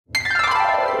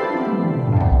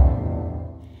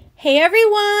Hey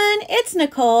everyone, it's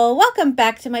Nicole. Welcome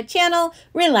back to my channel,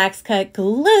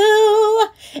 Relax.Cut.Glue.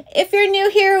 If you're new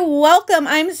here, welcome.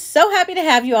 I'm so happy to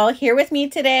have you all here with me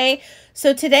today.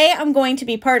 So today I'm going to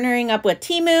be partnering up with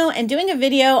Temu and doing a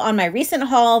video on my recent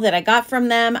haul that I got from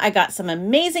them. I got some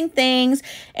amazing things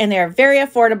and they're very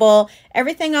affordable.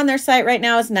 Everything on their site right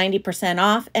now is 90%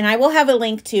 off, and I will have a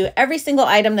link to every single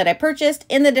item that I purchased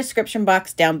in the description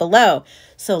box down below.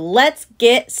 So let's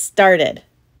get started.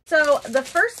 So the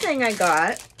first thing I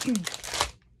got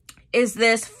is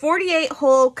this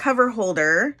 48-hole cover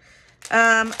holder.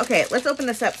 Okay, let's open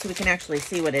this up so we can actually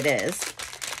see what it is.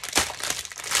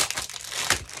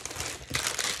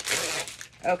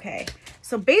 Okay,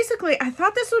 so basically I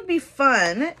thought this would be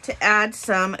fun to add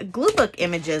some glue book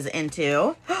images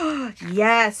into.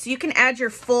 Yes, you can add your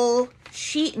full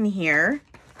sheet in here.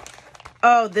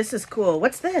 Oh, this is cool.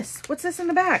 What's this? What's this in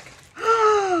the back?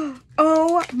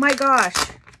 Oh my gosh.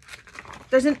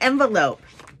 There's an envelope.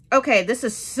 Okay, this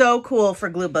is so cool for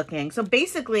glue booking. So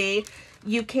basically,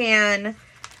 you can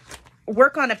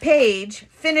work on a page,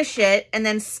 finish it, and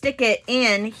then stick it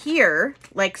in here,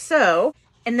 like so.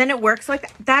 And then it works like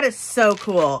that. That is so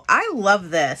cool. I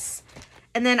love this.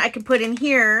 And then I can put in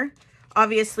here,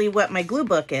 obviously, what my glue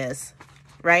book is,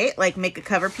 right? Like make a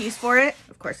cover piece for it.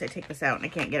 Of course, I take this out and I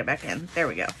can't get it back in. There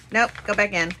we go. Nope, go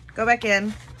back in. Go back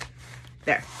in.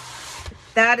 There.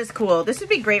 That is cool. This would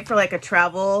be great for like a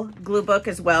travel glue book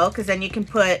as well, because then you can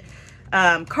put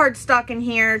cardstock in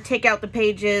here, take out the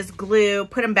pages, glue,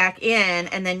 put them back in,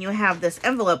 and then you have this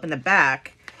envelope in the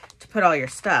back to put all your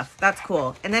stuff. That's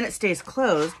cool. And then it stays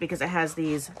closed because it has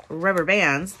these rubber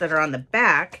bands that are on the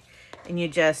back, and you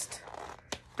just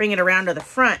bring it around to the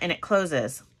front and it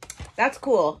closes. That's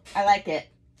cool. I like it.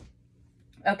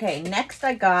 Okay, next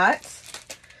I got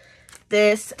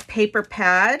this paper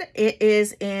pad. It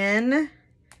is in...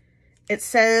 It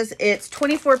says it's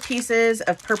 24 pieces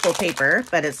of purple paper,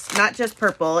 but it's not just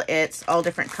purple, it's all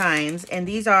different kinds. And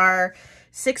these are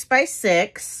 6 by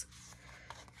 6.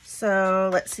 So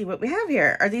let's see what we have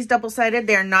here. Are these double-sided?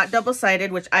 They're not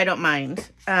double-sided, which I don't mind.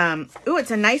 Ooh,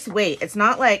 it's a nice weight. It's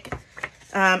not like,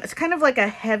 it's kind of like a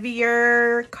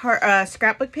heavier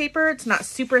scrapbook paper. It's not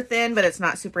super thin, but it's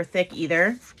not super thick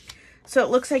either. So it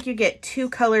looks like you get 2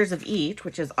 colors of each,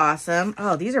 which is awesome.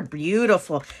 Oh, these are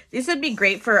beautiful. These would be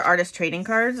great for artist trading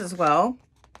cards as well,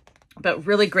 but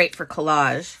really great for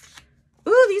collage.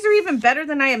 Ooh, these are even better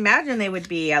than I imagined they would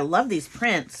be. I love these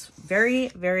prints. Very,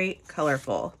 very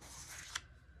colorful.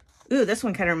 Ooh, this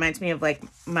one kind of reminds me of like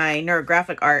my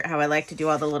neurographic art, how I like to do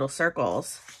all the little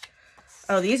circles.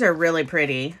 Oh, these are really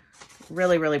pretty.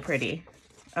 Really, really pretty.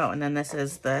 Oh, and then this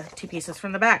is the 2 pieces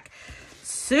from the back.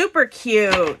 Super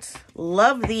cute.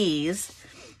 Love these.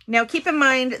 Now keep in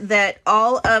mind that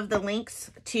all of the links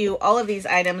to all of these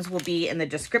items will be in the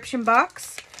description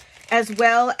box, as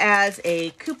well as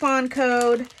a coupon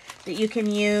code that you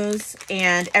can use,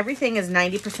 and everything is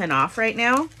 90% off right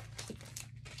now.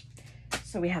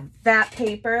 So we have that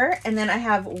paper, and then I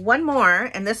have one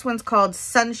more, and this one's called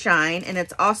Sunshine, and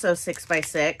it's also 6 by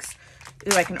 6.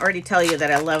 Ooh, I can already tell you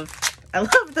that I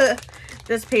love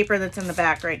this paper that's in the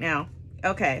back right now.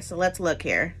 Okay, so let's look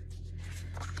here.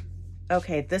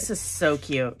 Okay, this is so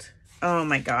cute. Oh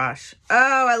my gosh.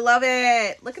 Oh, I love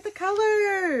it. Look at the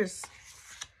colors.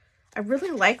 I really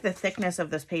like the thickness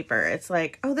of this paper. It's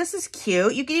like, oh, this is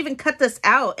cute. You can even cut this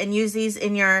out and use these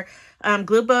in your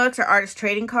glue books or artist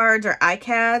trading cards or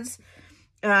iCads.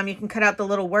 You can cut out the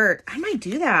little word. I might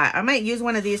do that. I might use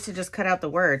one of these to just cut out the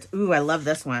words. Ooh, I love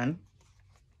this one.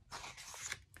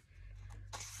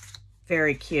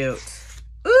 Very cute.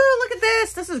 Ooh, look at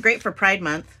this. This is great for Pride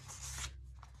Month,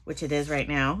 which it is right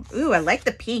now. Ooh, I like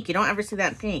the pink. You don't ever see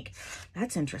that in pink.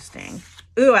 That's interesting.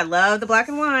 Ooh, I love the black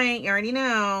and white. You already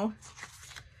know.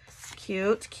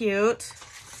 Cute, cute.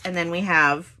 And then we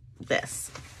have this.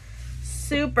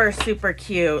 Super, super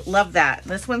cute. Love that.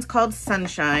 This one's called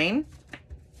Sunshine.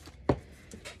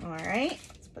 All right,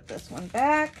 let's put this one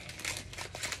back.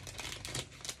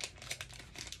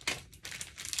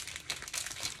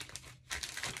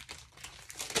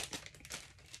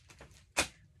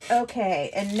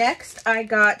 Okay, and next I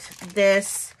got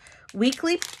this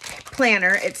weekly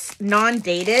planner. It's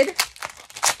non-dated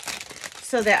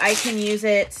so that I can use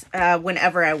it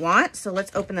whenever I want. So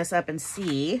let's open this up and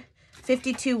see.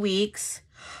 52 weeks.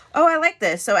 Oh, I like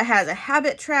this. So it has a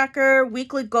habit tracker,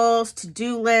 weekly goals,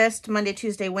 to-do list, Monday,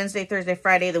 Tuesday, Wednesday, Thursday,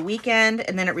 Friday, the weekend,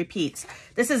 and then it repeats.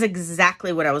 This is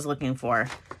exactly what I was looking for.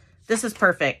 This is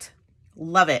perfect.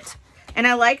 Love it. And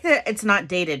I like that it's not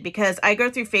dated, because I go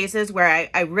through phases where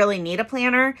I really need a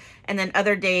planner, and then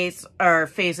other days are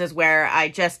phases where I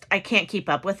can't keep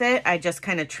up with it. I just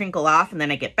kind of trinkle off, and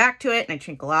then I get back to it and I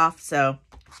trinkle off. So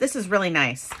this is really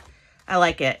nice. I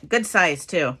like it. Good size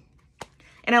too.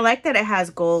 And I like that it has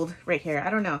gold right here. I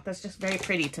don't know. That's just very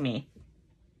pretty to me.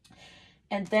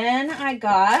 And then I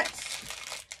got,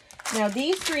 now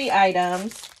these 3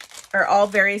 items are all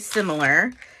very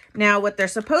similar. Now what they're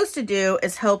supposed to do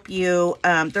is help you,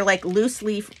 they're like loose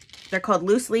leaf, they're called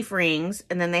loose leaf rings.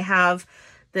 And then they have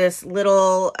this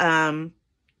little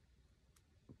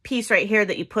piece right here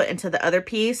that you put into the other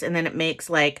piece, and then it makes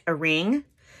like a ring.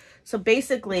 So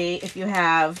basically, if you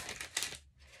have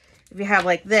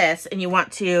like this and you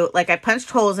want to, like, I punched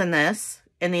holes in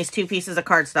these 2 pieces of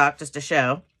cardstock just to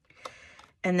show.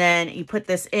 And then you put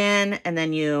this in, and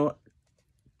then you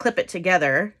clip it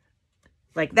together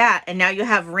like that. And now you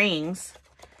have rings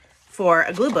for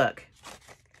a glue book.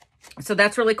 So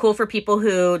that's really cool for people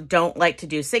who don't like to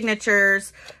do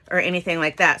signatures or anything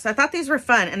like that. So I thought these were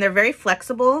fun, and they're very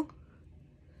flexible.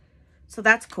 So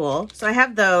that's cool. So I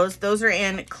have those. Those are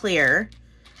in clear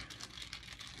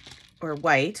or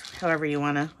white, however you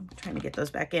want to. I'm trying to get those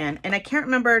back in. And I can't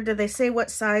remember, did they say what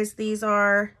size these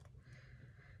are?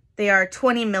 They are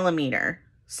 20 millimeter.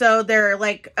 So they're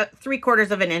like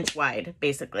 3/4 of an inch wide,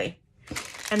 basically.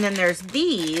 And then there's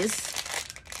these,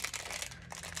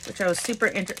 which I was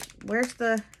super where's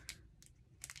the,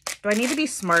 do I need to be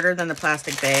smarter than the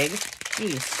plastic bag?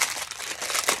 Jeez.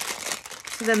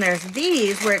 So then there's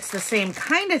these where it's the same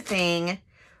kind of thing,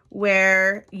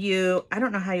 where you, I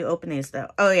don't know how you open these though.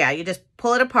 Oh yeah, you just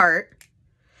pull it apart.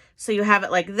 So you have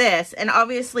it like this. And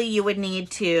obviously you would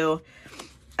need to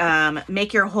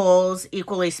make your holes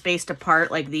equally spaced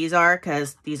apart like these are,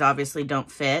 because these obviously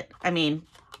don't fit. I mean,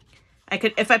 I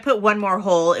could, if I put one more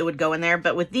hole, it would go in there.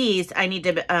 But with these, I need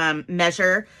to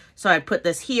measure. So I put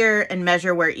this here and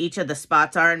measure where each of the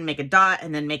spots are and make a dot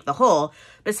and then make the hole.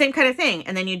 But same kind of thing.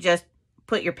 And then you just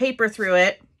put your paper through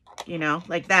it, you know,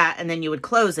 like that. And then you would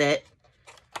close it.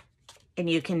 And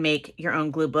you can make your own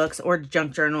glue books or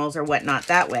junk journals or whatnot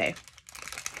that way.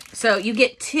 So you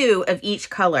get 2 of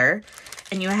each color.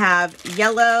 And you have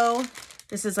yellow.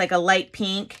 This is like a light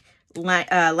pink,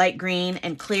 light green,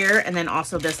 and clear, and then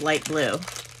also this light blue.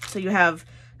 So you have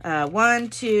 1,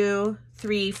 2,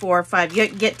 3, 4, 5. You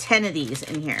get 10 of these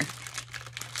in here.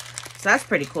 So that's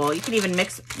pretty cool. You can even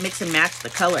mix and match the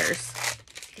colors.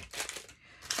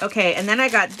 Okay, and then I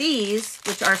got these,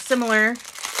 which are similar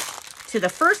to the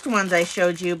first ones I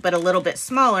showed you, but a little bit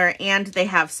smaller, and they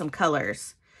have some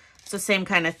colors. So same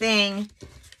kind of thing,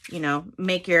 you know,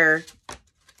 make your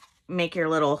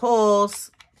little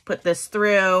holes, put this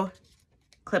through,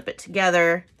 clip it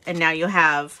together, and now you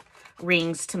have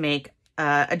rings to make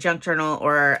a junk journal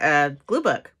or a glue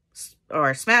book or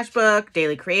a smash book,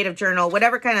 daily creative journal,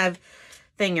 whatever kind of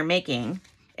thing you're making.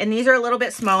 And these are a little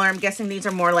bit smaller. I'm guessing these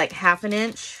are more like 1/2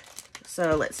 inch.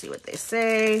 So let's see what they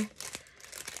say.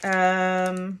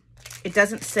 It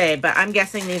doesn't say, but I'm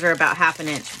guessing these are about 1/2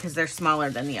 inch because they're smaller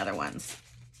than the other ones.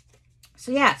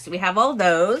 So yeah, so we have all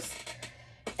those.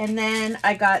 And then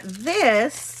I got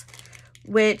this,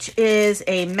 which is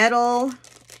a metal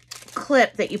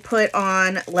clip that you put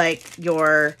on like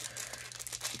your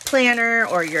planner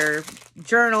or your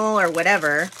journal or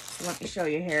whatever. So let me show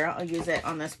you here. I'll use it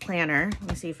on this planner. Let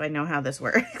me see if I know how this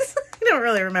works. I don't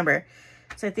really remember.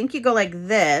 So I think you go like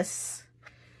this,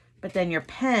 but then your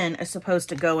pen is supposed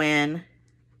to go in.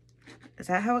 Is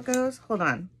that how it goes? Hold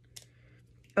on.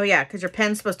 Oh yeah, because your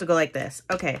pen's supposed to go like this.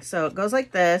 Okay, so it goes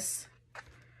like this.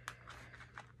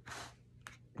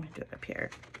 Let me do it up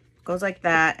here. Goes like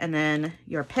that, and then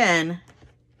your pen,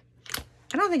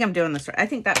 I don't think I'm doing this right. I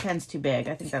think that pen's too big.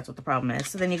 I think that's what the problem is.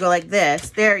 So then you go like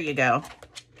this. There you go.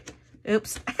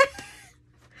 Oops.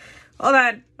 Hold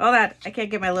on. I can't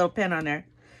get my little pen on there.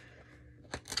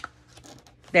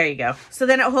 There you go. So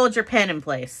then it holds your pen in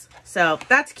place. So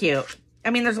that's cute.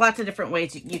 I mean, there's lots of different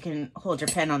ways you can hold your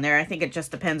pen on there. I think it just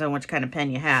depends on which kind of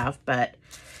pen you have. But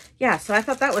yeah, so I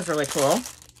thought that was really cool.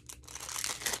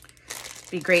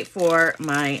 Be great for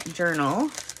my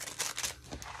journal.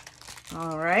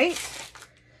 All right.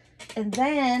 And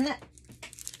then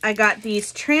I got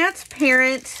these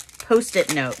transparent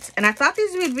Post-it notes. And I thought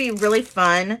these would be really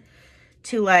fun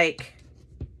to like,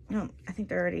 no, I think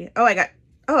they're already,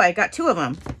 I got 2 of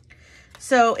them.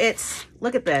 So it's,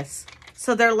 look at this.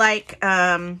 So they're like,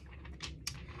 not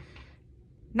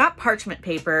parchment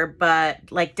paper, but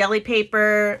like deli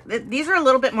paper. These are a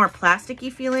little bit more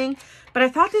plasticky feeling, but I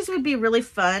thought this would be really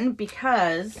fun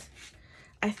because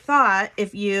I thought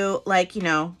if you like, you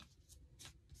know,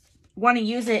 want to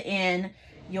use it in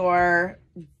your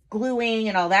gluing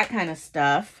and all that kind of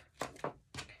stuff.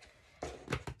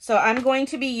 So I'm going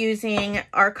to be using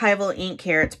archival ink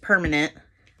here. It's permanent.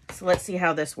 So let's see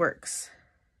how this works.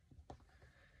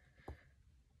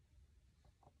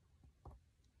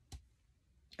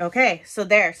 Okay, so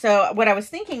there. So what I was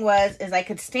thinking is I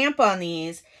could stamp on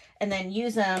these and then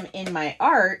use them in my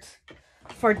art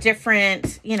for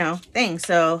different, you know, things.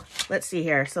 So let's see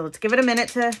here. So let's give it a minute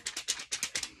to...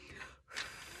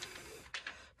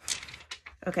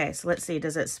 Okay, so let's see.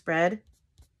 Does it spread?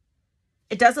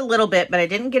 It does a little bit, but I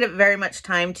didn't get it very much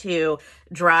time to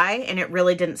dry, and it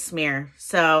really didn't smear.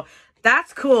 So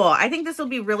that's cool. I think this will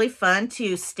be really fun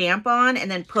to stamp on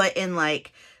and then put in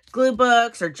like glue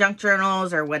books or junk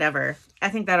journals or whatever. I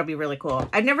think that'll be really cool.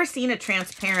 I've never seen a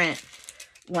transparent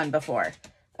one before.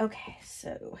 Okay,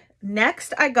 so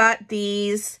next I got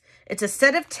these. It's a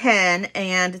set of 10,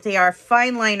 and they are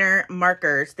fine liner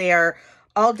markers. They are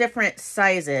all different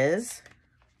sizes.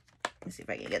 Let me see if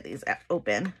I can get these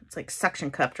open. It's like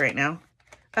suction cupped right now.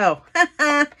 Oh,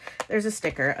 there's a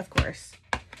sticker, of course.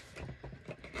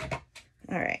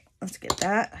 All right, let's get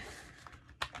that.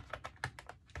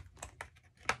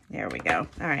 There we go.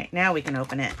 All right, now we can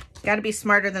open it. Got to be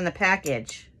smarter than the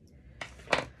package.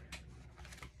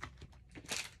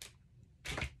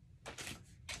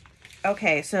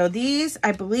 Okay, so these,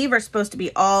 I believe, are supposed to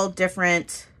be all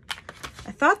different.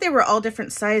 I thought they were all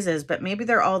different sizes, but maybe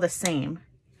they're all the same.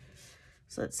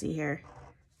 So let's see here.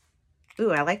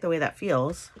 Ooh, I like the way that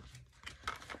feels.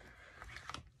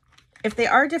 If they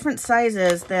are different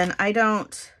sizes, then I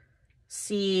don't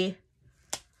see...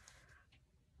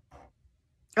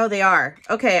 Oh, they are.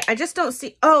 Okay, I just don't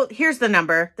see... Oh, here's the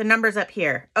number. The number's up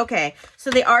here. Okay, so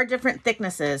they are different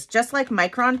thicknesses, just like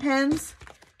micron pens.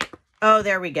 Oh,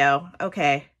 there we go.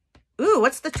 Okay. Ooh,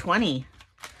 what's the 20?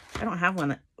 I don't have one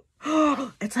that...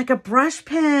 Oh, it's like a brush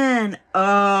pen.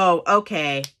 Oh,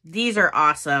 okay. These are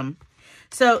awesome.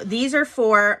 So these are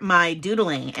for my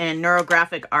doodling and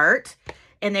neurographic art,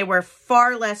 and they were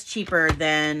far less cheaper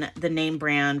than the name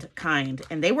brand kind,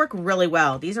 and they work really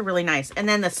well. These are really nice. And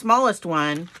then the smallest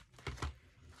one,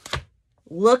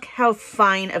 look how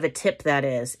fine of a tip that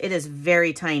is. It is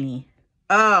very tiny.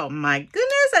 Oh my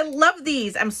goodness, I love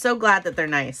these. I'm so glad that they're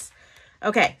nice.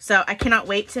 Okay, so I cannot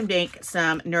wait to make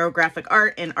some neurographic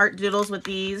art and art doodles with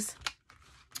these.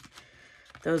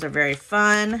 Those are very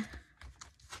fun.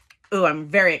 Ooh, I'm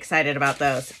very excited about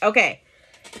those. Okay,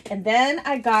 and then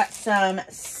I got some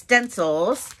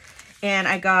stencils, and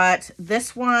I got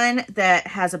this one that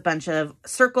has a bunch of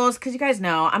circles, because you guys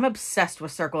know I'm obsessed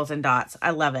with circles and dots.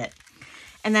 I love it.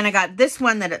 And then I got this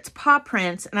one that it's paw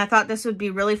prints, and I thought this would be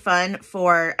really fun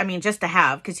for, I mean, just to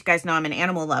have, because you guys know I'm an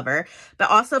animal lover, but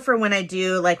also for when I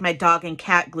do like my dog and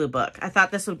cat glue book. I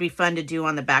thought this would be fun to do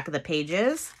on the back of the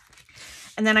pages.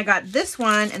 And then I got this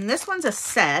one, and this one's a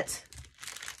set,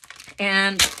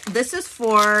 and this is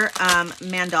for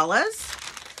mandalas,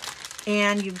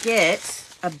 and you get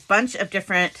a bunch of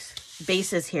different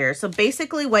bases here. So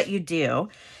basically what you do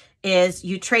is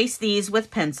you trace these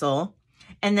with pencil,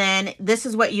 and then this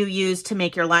is what you use to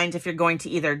make your lines if you're going to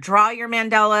either draw your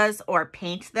mandalas or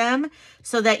paint them,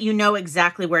 so that you know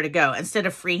exactly where to go instead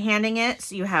of freehanding it.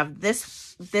 So you have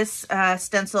this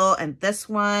stencil and this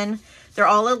one. They're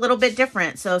all a little bit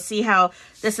different. So see how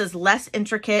this is less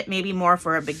intricate, maybe more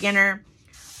for a beginner,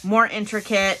 more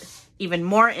intricate, even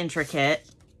more intricate.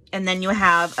 And then you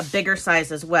have a bigger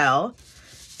size as well.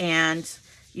 And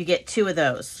you get 2 of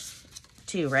those.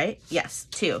 2, right? Yes,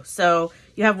 2. So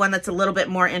you have one that's a little bit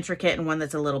more intricate and one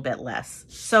that's a little bit less.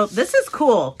 So this is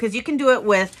cool because you can do it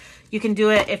with, you can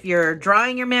do it if you're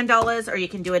drawing your mandalas, or you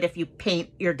can do it if you paint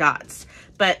your dots.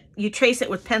 But you trace it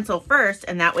with pencil first,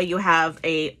 and that way you have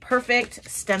a perfect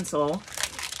stencil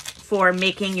for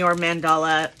making your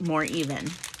mandala more even.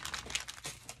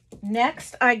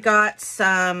 Next, I got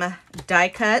some die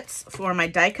cuts for my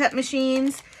die cut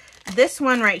machines. This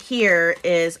one right here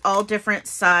is all different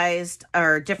sized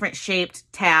or different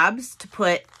shaped tabs to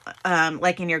put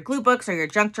like in your glue books or your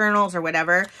junk journals or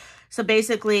whatever. So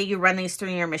basically you run these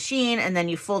through your machine, and then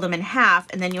you fold them in half,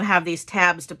 and then you have these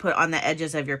tabs to put on the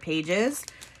edges of your pages.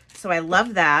 So I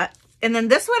love that. And then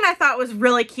this one I thought was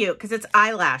really cute because it's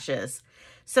eyelashes.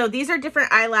 So these are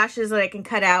different eyelashes that I can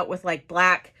cut out with like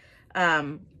black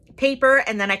paper,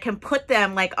 and then I can put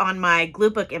them like on my glue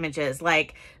book images,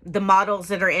 like the models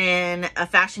that are in a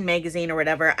fashion magazine or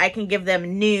whatever. I can give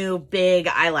them new big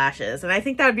eyelashes, and I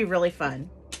think that would be really fun.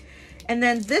 And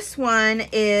then this one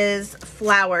is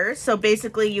flowers. So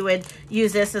basically you would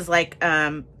use this as like,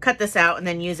 cut this out and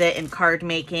then use it in card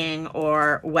making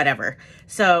or whatever.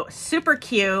 So super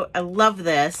cute. I love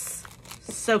this.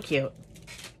 So cute.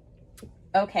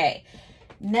 Okay.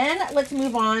 And then let's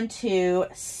move on to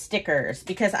stickers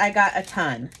because I got a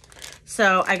ton.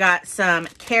 So I got some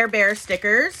Care Bear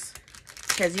stickers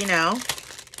because, you know,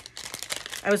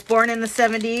 I was born in the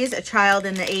 70s, a child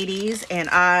in the 80s, and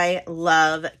I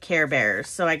love Care Bears.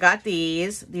 So I got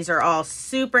these. These are all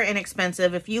super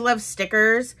inexpensive. If you love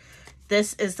stickers,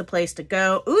 this is the place to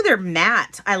go. Ooh, they're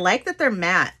matte. I like that they're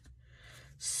matte.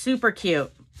 Super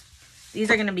cute.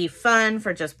 These are going to be fun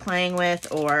for just playing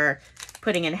with or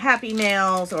putting in Happy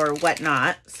Mails or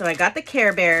whatnot. So I got the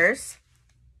Care Bears.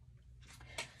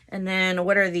 And then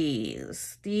what are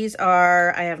these? These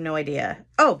are, I have no idea.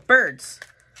 Oh, birds.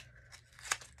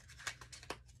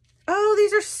 Oh,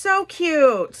 these are so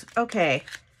cute. Okay.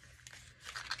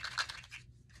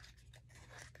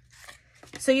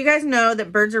 So you guys know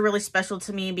that birds are really special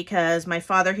to me because my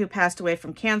father, who passed away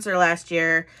from cancer last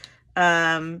year,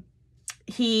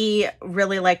 he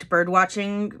really liked bird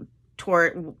watching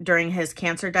during his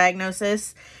cancer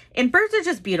diagnosis. And birds are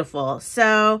just beautiful.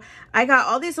 So I got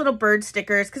all these little bird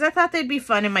stickers because I thought they'd be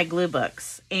fun in my glue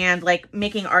books and like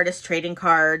making artist trading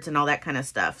cards and all that kind of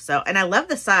stuff. So, and I love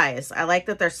the size. I like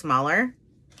that they're smaller.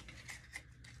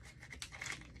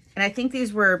 And I think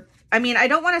these were, I mean, I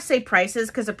don't want to say prices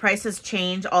because the prices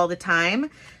change all the time.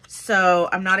 So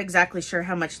I'm not exactly sure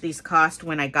how much these cost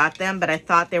when I got them, but I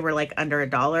thought they were like under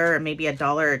 $1 or maybe $1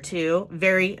 or $2.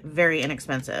 Very, very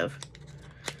inexpensive.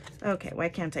 Okay, why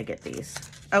can't I get these?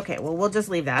 Okay, well, we'll just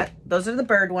leave that. Those are the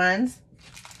bird ones.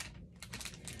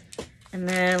 And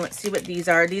then let's see what these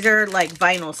are. These are like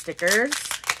vinyl stickers.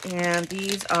 And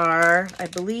these are, I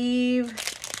believe,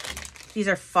 these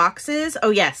are foxes. Oh,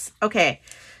 yes. Okay.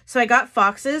 So I got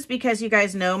foxes because you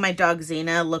guys know my dog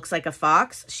Xena looks like a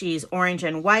fox. She's orange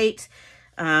and white.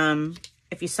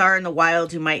 If you saw her in the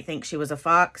wild, you might think she was a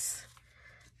fox.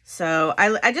 So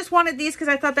I just wanted these because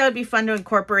I thought that would be fun to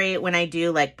incorporate when I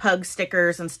do like pug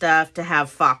stickers and stuff, to have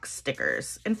fox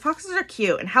stickers. And foxes are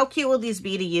cute. And how cute will these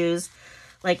be to use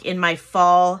like in my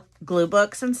fall glue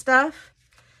books and stuff?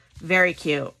 Very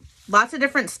cute. Lots of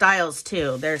different styles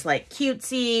too. There's like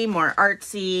cutesy, more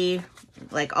artsy,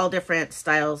 like all different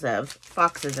styles of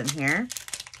foxes in here.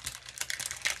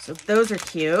 So those are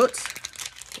cute.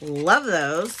 Love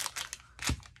those.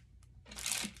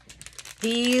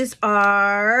 These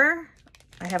are,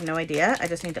 I have no idea. I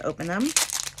just need to open them.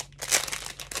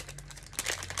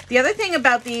 The other thing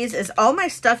about these is all my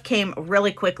stuff came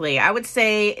really quickly. I would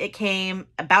say it came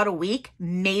about a week,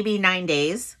 maybe 9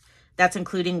 days. That's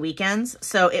including weekends.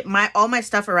 So all my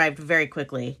stuff arrived very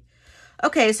quickly.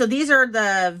 Okay, so these are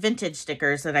the vintage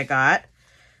stickers that I got,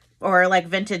 or like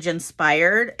vintage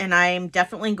inspired. And I'm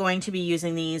definitely going to be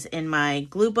using these in my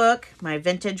glue book, my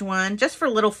vintage one, just for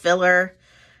little filler.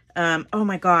 Oh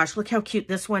my gosh, look how cute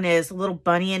this one is. A little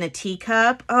bunny in a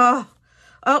teacup. Oh,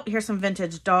 here's some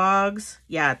vintage dogs.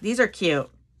 Yeah, these are cute.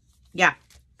 Yeah,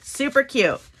 super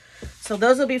cute. So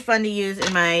those will be fun to use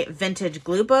in my vintage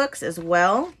glue books as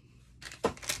well.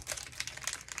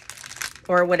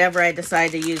 Or whatever I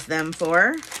decide to use them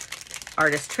for.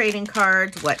 Artist trading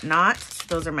cards, whatnot.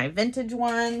 Those are my vintage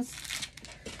ones.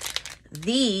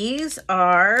 These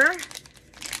are...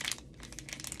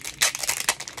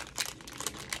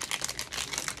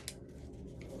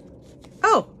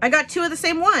 Oh, I got two of the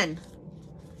same one.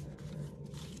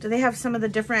 Do they have some of the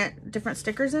different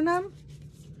stickers in them?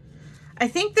 I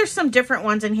think there's some different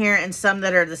ones in here and some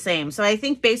that are the same. So I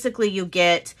think basically you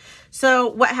get, so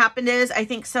what happened is I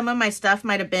think some of my stuff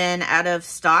might have been out of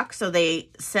stock. So they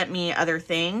sent me other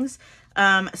things.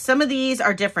 Some of these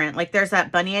are different. Like there's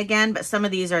that bunny again, but some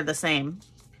of these are the same.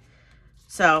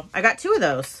 So I got two of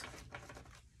those.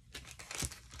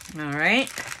 All right.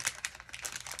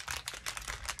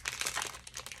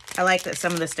 I like that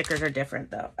some of the stickers are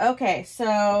different though. Okay,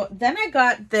 so then I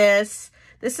got this.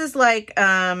 This is like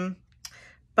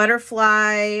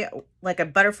butterfly, like a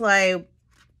butterfly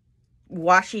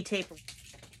washi tape.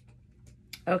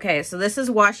 Okay, so this is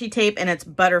washi tape and it's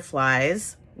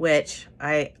butterflies, which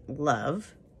I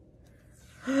love.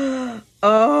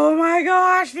 Oh my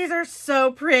gosh, these are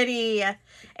so pretty.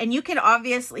 And you can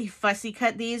obviously fussy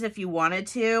cut these if you wanted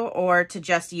to, or to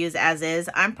just use as is.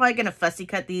 I'm probably gonna fussy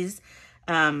cut these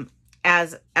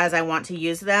as I want to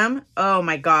use them. Oh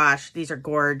my gosh, these are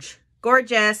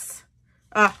gorgeous.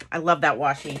 Oh, I love that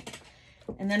washi.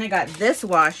 And then I got this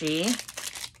washi.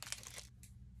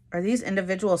 Are these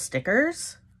individual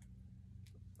stickers?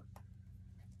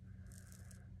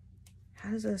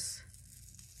 How does this?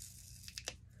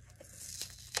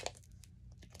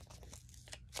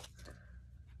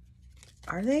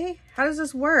 Are they? How does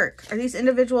this work? Are these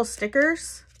individual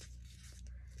stickers?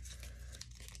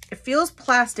 It feels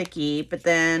plasticky, but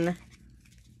then,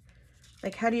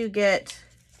 like, how do you get...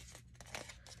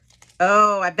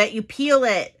 Oh, I bet you peel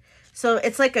it. So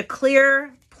it's like a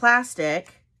clear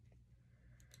plastic.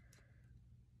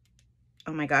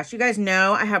 Oh my gosh, you guys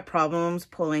know I have problems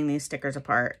pulling these stickers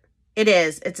apart. It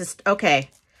is. It's just, okay.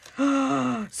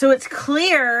 So it's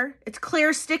clear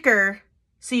sticker,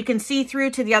 so you can see through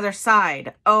to the other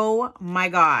side. Oh my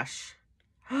gosh.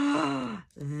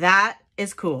 That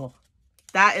is cool.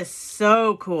 That is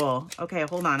so cool. Okay,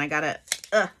 hold on. I got it.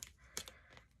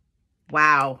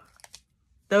 Wow.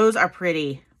 Those are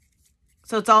pretty.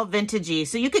 So it's all vintagey.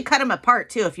 So you could cut them apart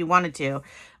too if you wanted to.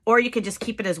 Or you could just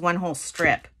keep it as one whole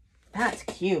strip. That's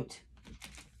cute.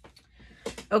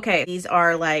 Okay, these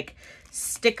are like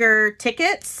sticker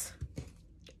tickets.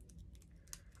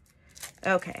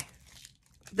 Okay.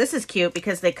 This is cute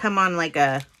because they come on like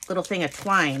a little thing of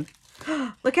twine.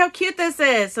 Look how cute this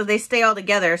is. So they stay all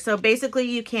together. So basically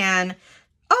you can,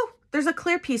 oh, there's a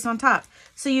clear piece on top.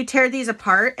 So you tear these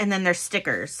apart and then they're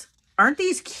stickers. Aren't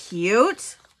these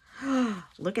cute?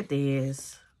 Look at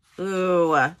these.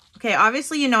 Ooh. Okay,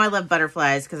 obviously you know I love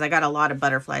butterflies because I got a lot of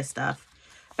butterfly stuff.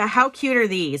 But how cute are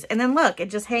these? And then look, it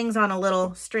just hangs on a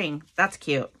little string. That's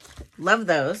cute. Love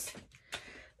those.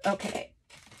 Okay.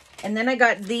 And then I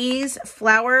got these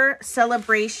flower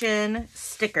celebration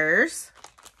stickers.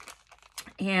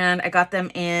 And I got them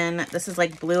in, this is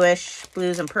like bluish,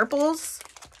 blues and purples.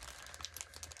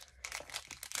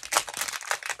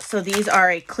 So these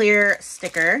are a clear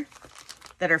sticker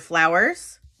that are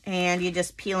flowers. And you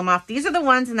just peel them off. These are the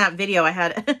ones in that video I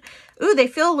had. Ooh, they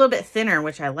feel a little bit thinner,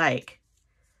 which I like.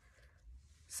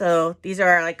 So these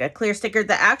are like a clear sticker.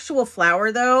 The actual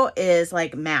flower, though, is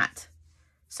like matte.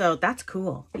 So that's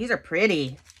cool. These are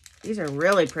pretty. These are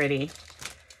really pretty.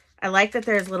 I like that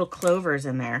there's little clovers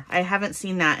in there. I haven't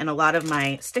seen that in a lot of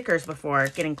my stickers before,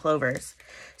 getting clovers.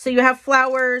 So you have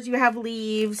flowers, you have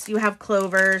leaves, you have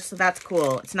clovers. So that's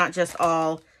cool. It's not just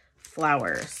all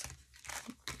flowers.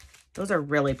 Those are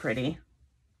really pretty.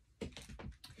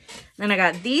 Then I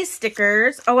got these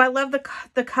stickers. Oh, I love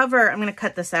the cover. I'm going to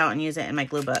cut this out and use it in my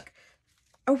glue book.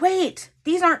 Oh, wait.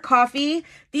 These aren't coffee.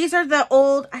 These are the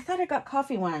old, I thought I got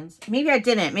coffee ones. Maybe I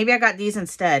didn't. Maybe I got these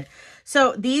instead.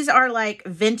 So these are like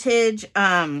vintage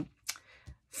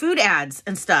food ads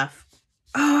and stuff.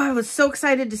 Oh, I was so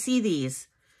excited to see these.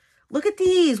 Look at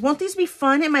these. Won't these be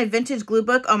fun in my vintage glue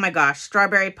book? Oh my gosh.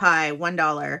 Strawberry pie,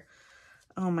 $1.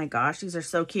 Oh my gosh, these are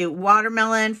so cute.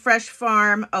 Watermelon, fresh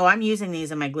farm. Oh, I'm using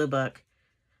these in my glue book.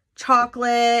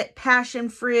 Chocolate, passion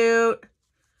fruit.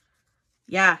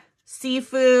 Yeah,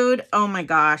 seafood. Oh my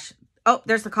gosh. Oh,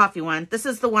 there's the coffee one. This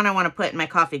is the one I want to put in my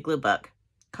coffee glue book.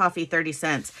 Coffee, 30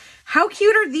 cents. How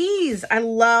cute are these? I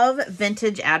love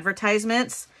vintage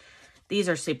advertisements. These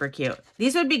are super cute.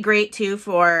 These would be great too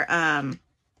for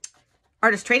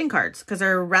artist trading cards because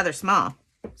they're rather small.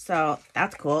 So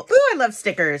that's cool. Ooh, I love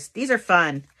stickers. These are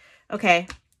fun. Okay.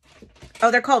 Oh,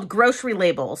 they're called grocery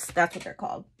labels. That's what they're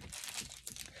called.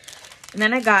 And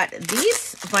then I got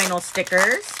these vinyl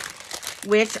stickers,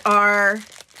 which are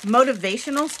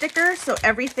motivational stickers. So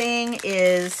everything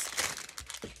is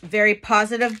very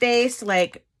positive based,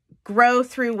 like grow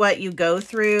through what you go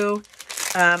through.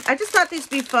 I just thought these would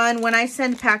be fun. When I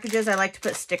send packages, I like to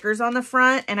put stickers on the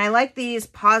front, and I like these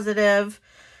positive.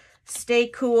 Stay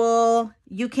cool.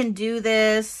 You can do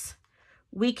this.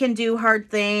 We can do hard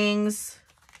things.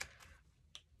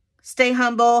 Stay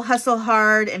humble, hustle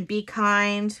hard, and be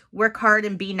kind. Work hard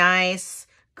and be nice.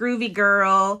 Groovy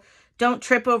girl. Don't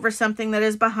trip over something that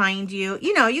is behind you.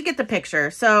 You know, you get the picture.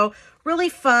 So really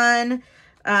fun.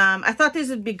 I thought these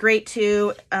would be great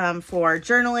too for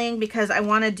journaling because I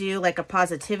want to do like a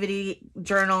positivity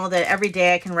journal that every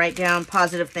day I can write down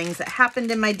positive things that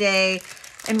happened in my day.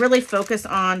 And really focus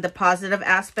on the positive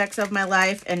aspects of my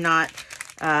life and not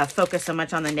focus so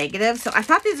much on the negative. So I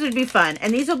thought these would be fun.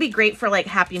 And these will be great for like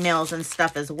Happy Meals and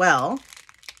stuff as well.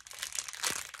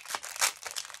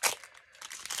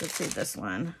 Let's see this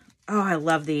one. Oh, I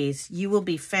love these. You will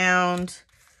be found.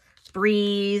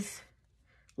 Breathe.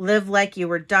 Live like you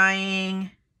were dying.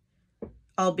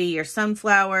 I'll be your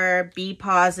sunflower. Be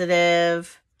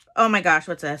positive. Oh my gosh,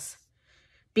 what's this?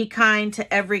 Be kind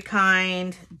to every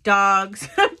kind. Dogs,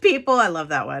 people. I love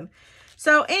that one.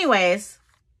 So anyways,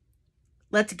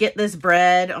 let's get this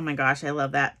bread. Oh my gosh, I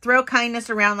love that. Throw kindness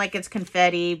around like it's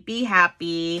confetti. Be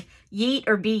happy. Yeet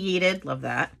or be yeeted. Love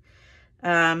that.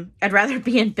 I'd rather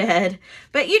be in bed.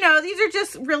 But you know, these are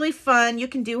just really fun. You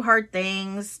can do hard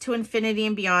things to infinity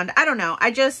and beyond. I don't know.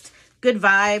 Good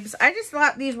vibes. I just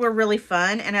thought these were really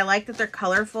fun. And I like that they're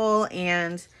colorful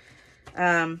and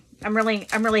I'm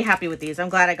really happy with these. I'm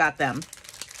glad I got them.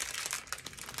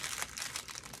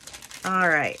 All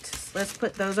right, let's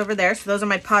put those over there. So those are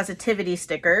my positivity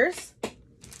stickers.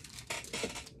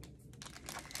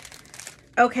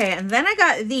 Okay, and then I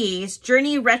got these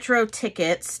Journey Retro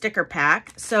Tickets sticker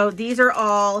pack. So these are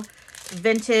all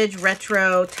vintage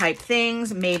retro type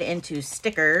things made into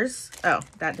stickers. Oh,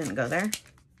 that didn't go there.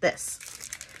 This.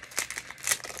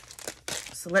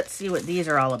 So let's see what these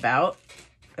are all about.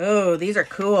 Oh, these are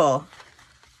cool.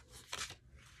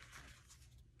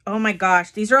 Oh my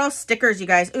gosh, these are all stickers, you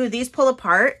guys. Ooh, these pull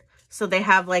apart. So they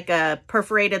have like a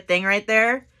perforated thing right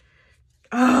there.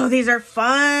 Oh, these are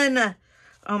fun.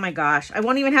 Oh my gosh, I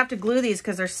won't even have to glue these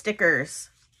because they're stickers.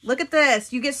 Look at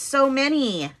this, you get so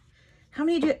many. How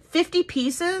many do you, 50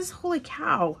 pieces? Holy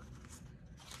cow.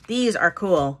 These are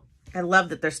cool. I love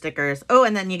that they're stickers. Oh,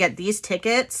 and then you get these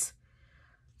tickets.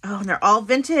 Oh, and they're all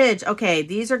vintage. Okay,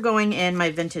 these are going in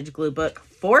my vintage glue book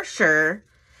for sure.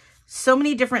 So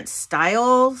many different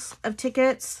styles of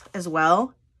tickets as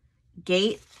well.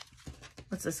 Gate.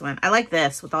 What's this one? I like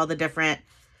this with all the different,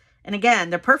 and again,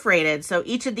 they're perforated. So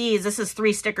each of these, this is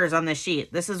 3 stickers on this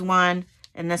sheet. This is one,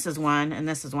 and this is one, and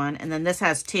this is one, and then this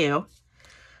has 2.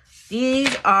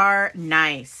 These are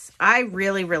nice. I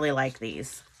really, really like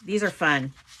these. These are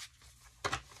fun.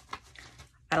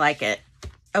 I like it.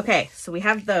 Okay, so we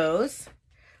have those.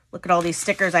 Look at all these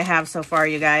stickers I have so far,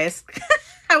 you guys.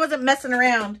 I wasn't messing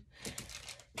around.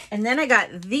 And then I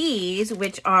got these,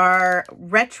 which are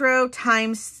retro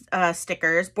time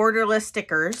stickers, borderless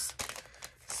stickers.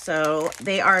 So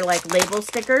they are like label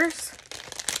stickers,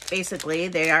 basically.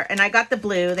 They are, and I got the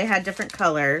blue. They had different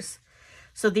colors.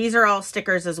 So these are all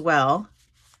stickers as well.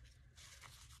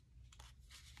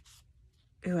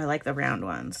 Ooh, I like the round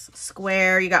ones.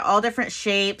 Square, you got all different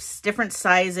shapes, different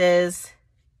sizes.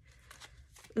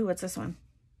 Ooh, what's this one?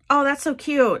 Oh, that's so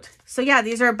cute. So yeah,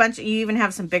 these are a bunch, you even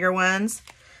have some bigger ones.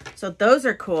 So those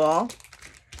are cool.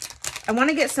 I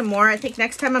want to get some more. I think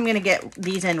next time I'm going to get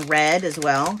these in red as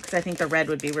well, because I think the red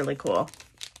would be really cool.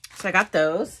 So I got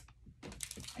those.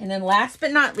 And then last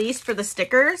but not least for the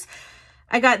stickers,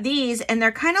 I got these, and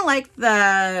they're kind of like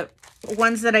the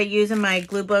ones that I use in my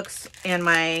glue books and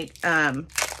my,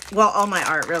 well, all my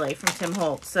art really from Tim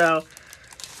Holtz. So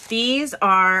these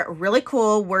are really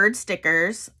cool word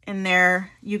stickers, and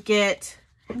they're, you get,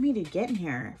 how many did you get in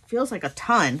here? It feels like a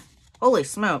ton. Holy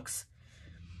smokes.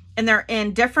 And they're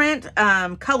in different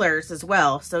colors as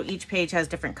well. So each page has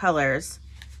different colors.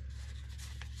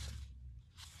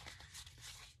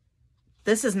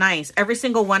 This is nice. Every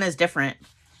single one is different.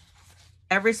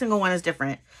 Every single one is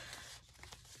different.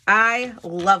 I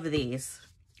love these.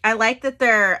 I like that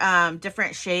they're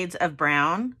different shades of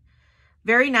brown.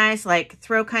 Very nice, like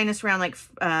throw kindness around like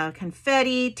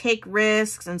confetti, take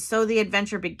risks, and so the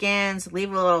adventure begins.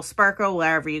 Leave a little sparkle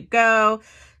wherever you go.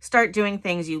 Start doing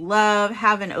things you love.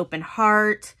 Have an open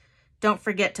heart. Don't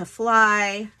forget to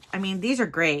fly. I mean, these are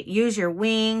great. Use your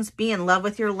wings. Be in love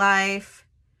with your life.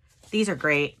 These are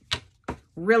great.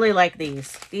 Really like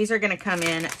these. These are going to come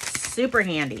in super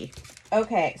handy.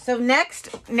 Okay, so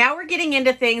next, now we're getting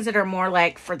into things that are more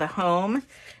like for the home.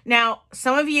 Now,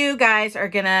 some of you guys are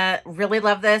going to really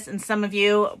love this, and some of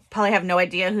you probably have no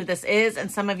idea who this is,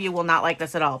 and some of you will not like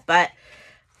this at all. But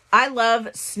I love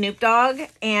Snoop Dogg,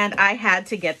 and I had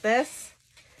to get this.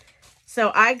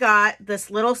 So I got this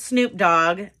little Snoop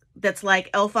Dogg that's like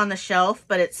Elf on the Shelf,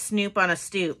 but it's Snoop on a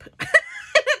stoop.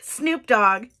 It's Snoop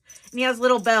Dogg, and he has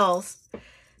little bells.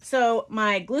 So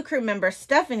my glue crew member,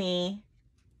 Stephanie,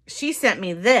 she sent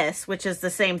me this, which is the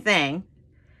same thing.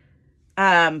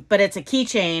 But it's a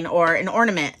keychain or an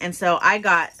ornament. And so I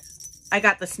got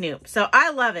the Snoop. So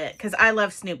I love it because I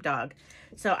love Snoop Dogg.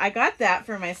 So I got that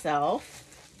for myself.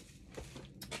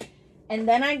 And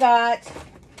then I got,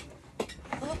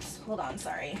 oops, hold on,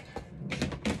 sorry.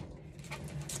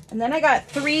 And then I got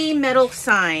 3 metal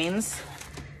signs.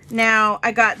 Now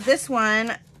I got this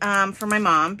one for my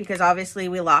mom because obviously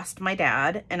we lost my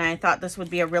dad. And I thought this would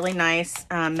be a really nice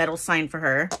metal sign for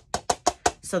her.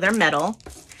 So they're metal.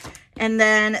 And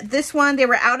then this one, they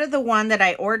were out of the one that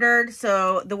I ordered.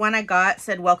 So the one I got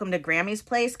said, welcome to Grammy's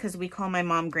place, because we call my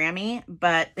mom Grammy,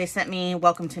 but they sent me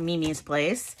welcome to Mimi's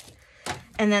place.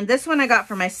 And then this one I got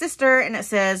for my sister, and it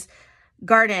says,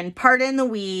 garden, pardon the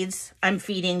weeds, I'm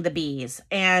feeding the bees.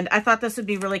 And I thought this would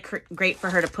be really great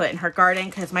for her to put in her garden,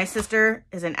 because my sister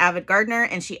is an avid gardener,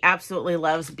 and she absolutely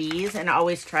loves bees and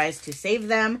always tries to save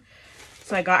them.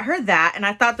 So I got her that, and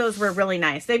I thought those were really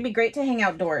nice. They'd be great to hang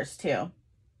outdoors too.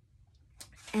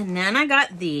 And then I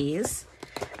got these.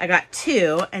 I got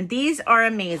 2, and these are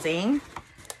amazing.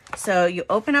 So you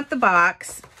open up the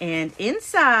box, and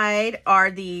inside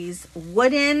are these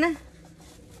wooden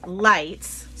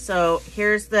lights. So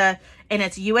here's the, and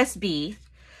it's USB.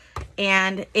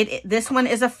 And this one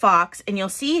is a fox, and you'll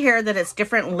see here that it's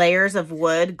different layers of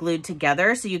wood glued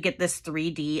together. So you get this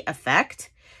 3D effect.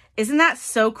 Isn't that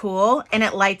so cool? And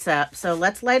it lights up. So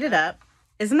let's light it up.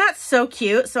 Isn't that so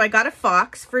cute? So I got a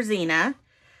fox for Xena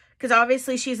because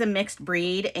obviously she's a mixed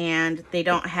breed and they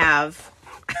don't have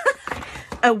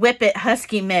a Whippet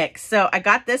Husky mix. So I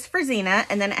got this for Xena,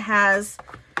 and then it has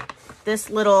this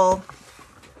little,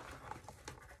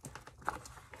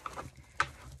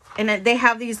 and they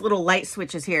have these little light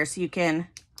switches here so you can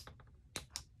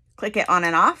click it on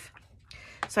and off.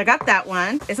 So I got that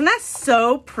one. Isn't that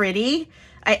so pretty?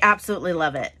 I absolutely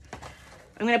love it.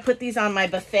 I'm going to put these on my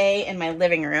buffet in my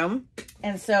living room.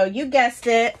 And so you guessed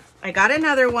it, I got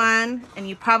another one, and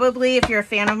you probably, if you're a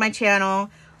fan of my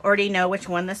channel, already know which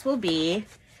one this will be.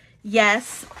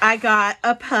 Yes, I got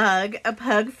a pug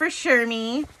for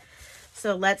Shermie.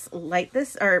 So let's light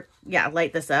this, or yeah,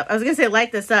 light this up. I was going to say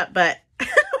light this up, but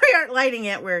we aren't lighting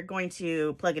it. We're going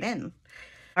to plug it in.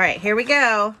 All right, here we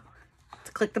go.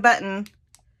 Let's click the button.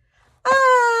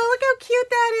 Oh, look how cute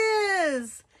that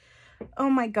is. Oh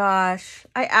my gosh,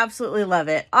 I absolutely love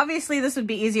it. Obviously, this would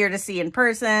be easier to see in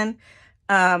person,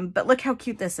 but look how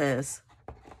cute this is.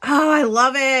 Oh, I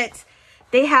love it.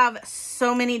 They have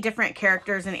so many different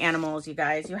characters and animals, you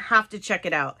guys. You have to check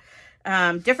it out.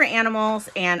 Different animals,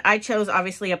 and I chose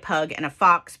obviously a pug and a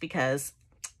fox because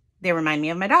they remind me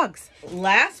of my dogs.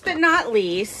 Last but not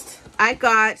least, I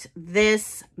got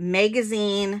this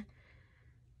magazine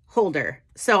holder.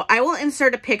 So I will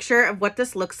insert a picture of what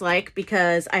this looks like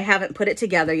because I haven't put it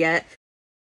together yet.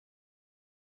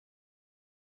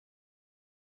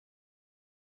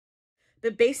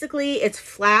 But basically it's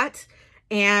flat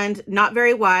and not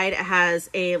very wide. It has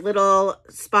a little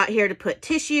spot here to put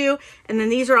tissue, and then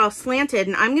these are all slanted,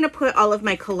 and I'm going to put all of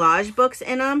my collage books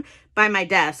in them by my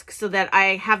desk so that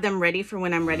I have them ready for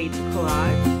when I'm ready to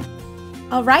collage.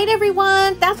 All right,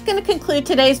 everyone, that's going to conclude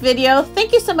today's video.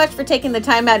 Thank you so much for taking the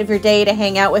time out of your day to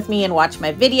hang out with me and watch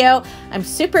my video. I'm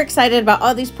super excited about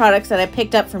all these products that I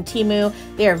picked up from Temu.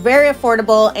 They are very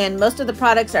affordable, and most of the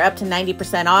products are up to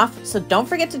 90% off. So don't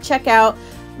forget to check out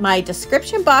my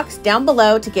description box down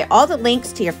below to get all the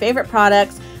links to your favorite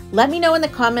products. Let me know in the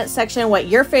comments section what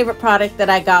your favorite product that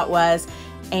I got was,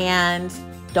 and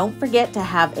don't forget to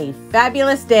have a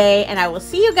fabulous day, and I will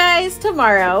see you guys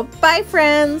tomorrow. Bye,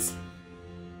 friends.